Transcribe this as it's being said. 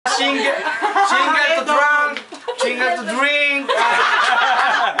Single to drunk, single to drink.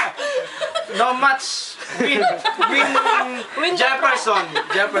 No much. Win Jefferson,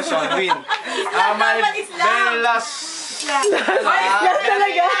 win. My very last.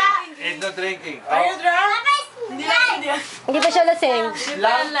 It's not drinking. Are you drunk? Hindi pa siya lasing.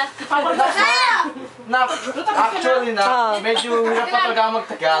 Actually medyo hirap pa talaga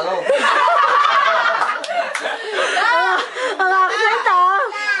mag-Tagalog. Ang accent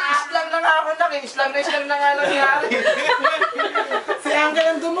Islang na nga ako islang na nga nangyari. Si Uncle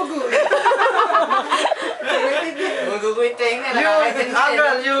ang dumugo. Uncle,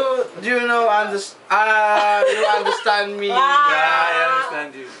 you know, you understand me. Yeah, I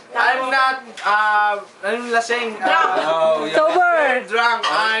understand you. I'm not, I'm lasing. Sober. Drunk.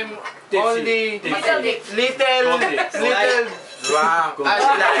 I'm only little drunk.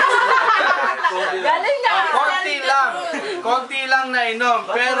 Galing na. Konti lang na inom,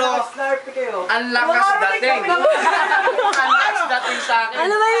 pero ang lakas dating. Ang lakas dating sa akin.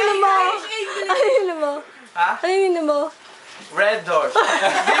 Ano ba yun mo? Ano yun mo? Ha? Ano yun mo? Red Doors.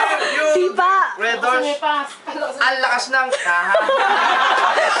 Sipa. Red Doors. Ang lakas ng kilala.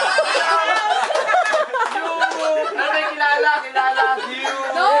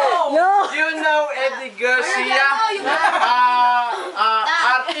 Do you know Eddie Garcia?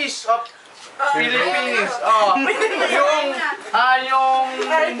 Artist of Philippines. Yung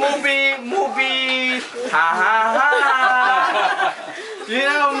movie. You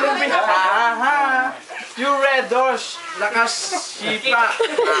know movie. You Red Doors. Lakas sipa.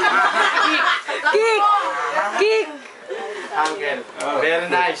 Kick. Uncle,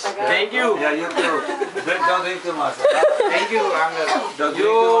 very nice. Thank you. Yeah, you too. Don't drink too much. Thank you, Uncle. Don't drink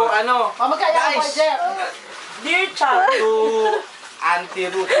too much. Guys, Dear child. to Auntie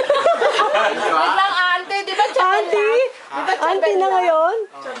Ruth. Wait lang, auntie. Di ba Auntie? Auntie na ngayon?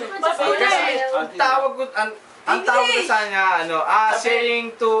 Kasi ang tawag ko sa kanya,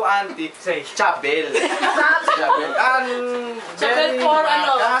 saying to Auntie, say, Chabel. Chabel for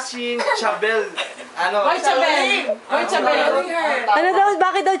ano? Kasin, Chabel. Why Chabel? Why Chabel? Ano daw?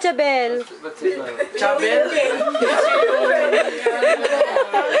 Bakit daw Chabel? Chabel? Kasi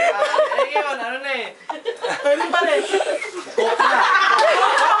yun, ano na eh. Ano pa rin?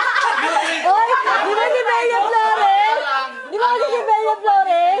 Oy! Di ba si Bella Flores? Di ba si Bella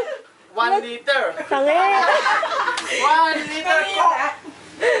Flores? 1 liter. Tangi! 1 liter Coke.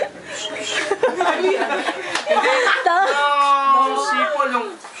 Yung sipol,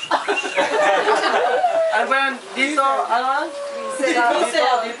 yung... Ano ba yun? Dito, ano?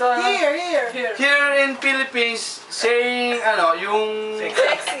 Dito, Here in Philippines, saying, yung...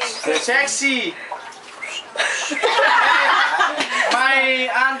 Sexy. My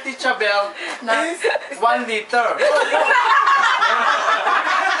Auntie Chabel, 1 liter.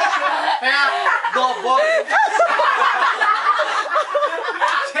 Kaya, double.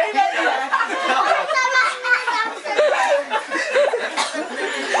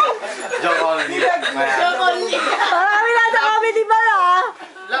 Joke only. Parang kami nasa comedy ba na?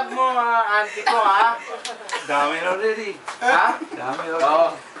 Love mo, auntie ko, ha? Dami already. Ha? Dami already.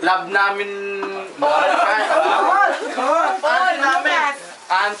 Oo. Love namin. Auntie namin.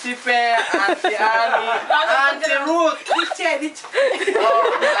 Auntie Pe, Auntie Annie, Auntie Ruth. Lahat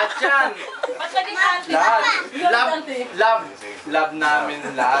yan. Lahat. Love namin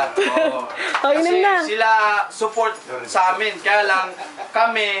lahat. Kasi sila support sa amin. Kaya lang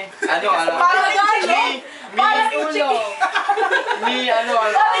kami,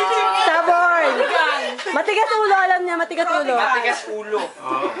 Stubborn! Matigas ulo, alam niya, matigas ulo. matigas ulo.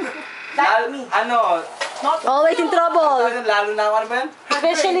 Always in trouble. Lalo na ano ba yan?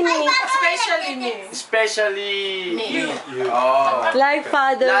 Especially me. Especially me. Like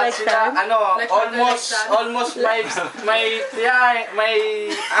father, like Lahat son. sila, almost my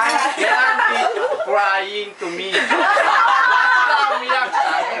auntie crying to me. Umiyak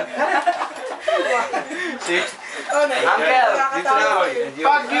sa akin. See? Uncle, dito na.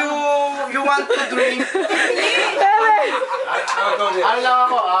 Pag you want to drink, ano lang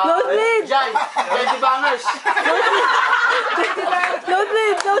ako, Nosebleed! Jai Bangers.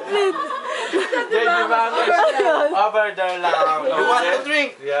 Nosebleed! Jai Bangers. Over there lang ako. You want to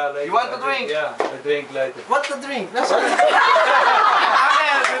drink? Yeah, like You want to drink? Yeah, I drink later. What to drink? Nasa?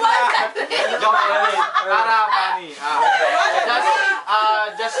 Joke only. Para funny.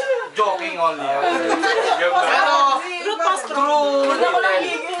 Just joking only. Pero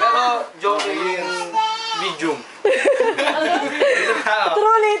joking medium.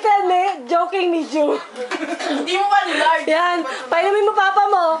 True little, joking medium. Hindi mo ba large? Yan, painumin mo papa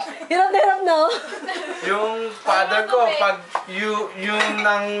mo. Hirap na hirap, no? Yung father ko, pag yung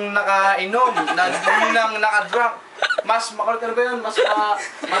nang nakainom, yun nang nakadrunk, mas makulit, ano ba yun?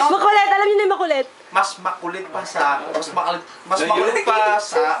 Makulit, alam niyo na yung makulit. Mas makulit pa sa, mas makulit pa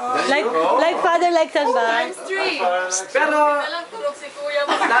sa, Like father, like son ba? pero, Alam tulog si kuya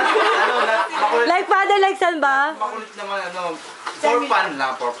mo. makulit, Like father, like son ba? makulit naman, for fun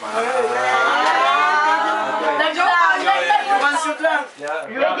lang, for fun. Nag-joke lang. One shoot lang.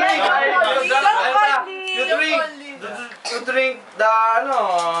 You drink the,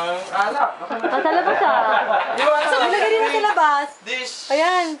 alak. Sa labas Di ba, Ilagay din sa labas.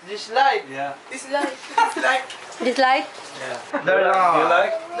 Ayan. this light. Yeah. This light? There lang ako. You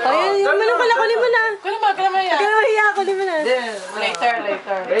like? Ayun, yung mo pala, kunin mo na. Kunin mo yan. Kaya mahiya, kunin mo na. Later.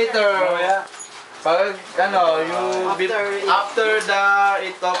 Later, Oh, yeah. pag, after the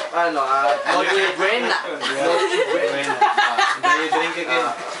eat of, Noche Buena. Then you drink again.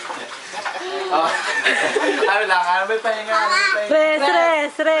 May pahinga.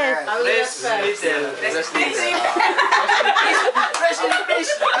 Rest. Rest little. Rest in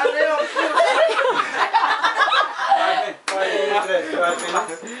peace. Ano yun?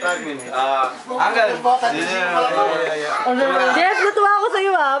 5 minutes. Hanggang. Jeff, natuwa ako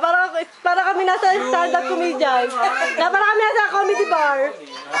sa'yo Para kami nasa stand-up comedian. Para kami nasa comedy bar.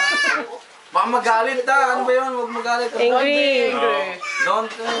 Baka magalit Ano ba yun? Huwag magalit. Angry. Don't.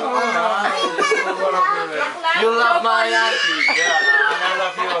 You love my auntie. Yeah, and I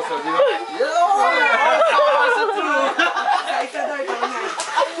love you also. Do you know? Also true.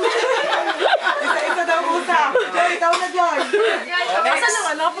 Isa daw pusa. Joy, daw na Joy. Asan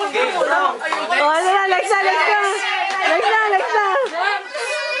naman ako? Ano na, Lex na.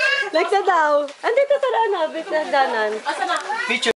 Lex na daw. Andito sa danan. Asan na?